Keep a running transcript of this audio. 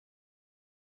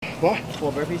What?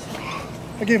 4 burpees.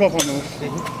 I gave up on those.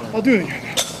 I'll do it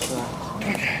again.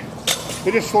 Okay.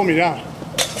 They just slow me down.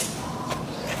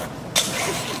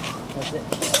 That's it.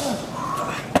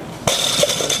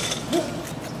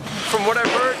 From what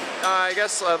I've heard, I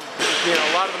guess you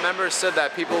know, a lot of the members said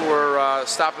that people were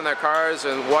stopping their cars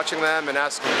and watching them and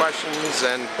asking questions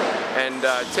and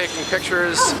taking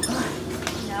pictures.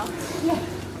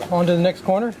 On to the next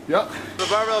corner? Yep. The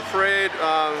Barbell Parade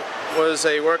was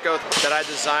a workout that I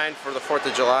designed for the 4th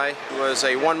of July. It was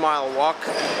a 1-mile walk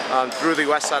through the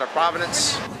west side of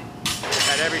Providence.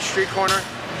 At every street corner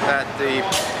that the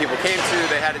people came to,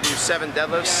 they had to do 7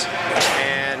 deadlifts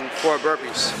and 4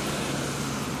 burpees.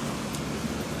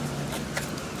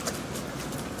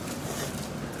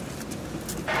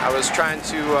 I was trying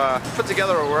to put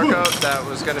together a workout that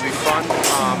was going to be fun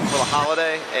for the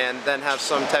holiday and then have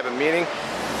some type of meaning.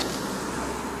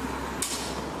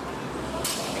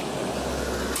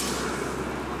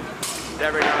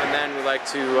 Every now and then we like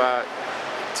to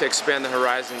expand the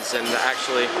horizons and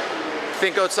actually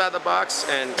think outside the box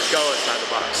and go outside the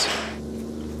box.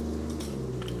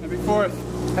 Happy 4th.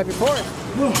 Happy 4th.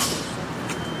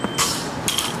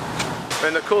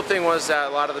 And the cool thing was that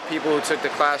a lot of the people who took the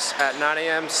class at 9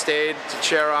 a.m. stayed to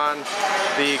cheer on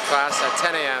the class at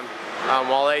 10 a.m.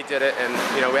 While they did it, and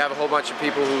you know, we have a whole bunch of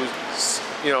people who,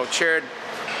 you know, cheered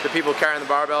the people carrying the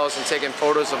barbells and taking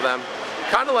photos of them,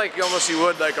 kind of like almost you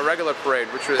would like a regular parade,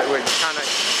 which kind of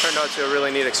turned out to a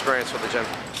really neat experience for the gym.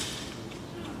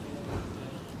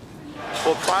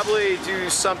 We'll probably do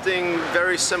something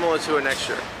very similar to it next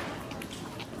year.